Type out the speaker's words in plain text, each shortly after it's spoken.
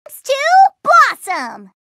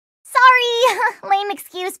blossom. Sorry, lame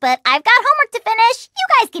excuse, but I've got homework to finish. You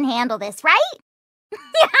guys can handle this, right?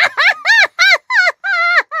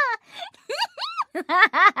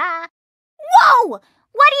 Whoa!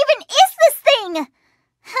 What even is this thing?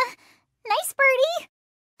 Nice birdie.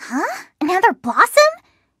 Huh? Another blossom?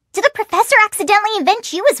 Did the professor accidentally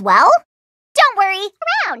invent you as well? Don't worry.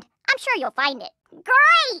 Around. I'm sure you'll find it.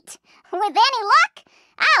 Great! With any luck,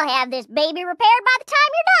 I'll have this baby repaired by the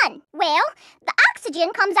time you're done. Well, the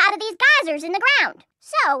oxygen comes out of these geysers in the ground.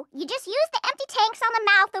 So, you just use the empty tanks on the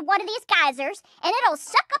mouth of one of these geysers, and it'll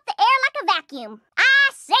suck up the air like a vacuum. I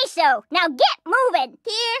say so. Now get moving.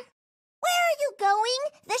 Here. Where are you going?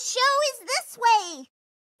 The show is this way.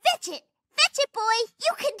 Fetch it. Fetch it, boy.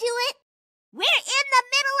 You can do it. We're in the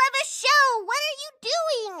middle of a show. What are you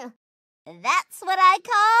doing? That's what I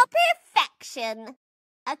call perfection.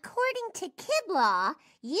 According to Kid Law,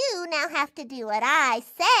 you now have to do what I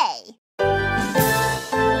say.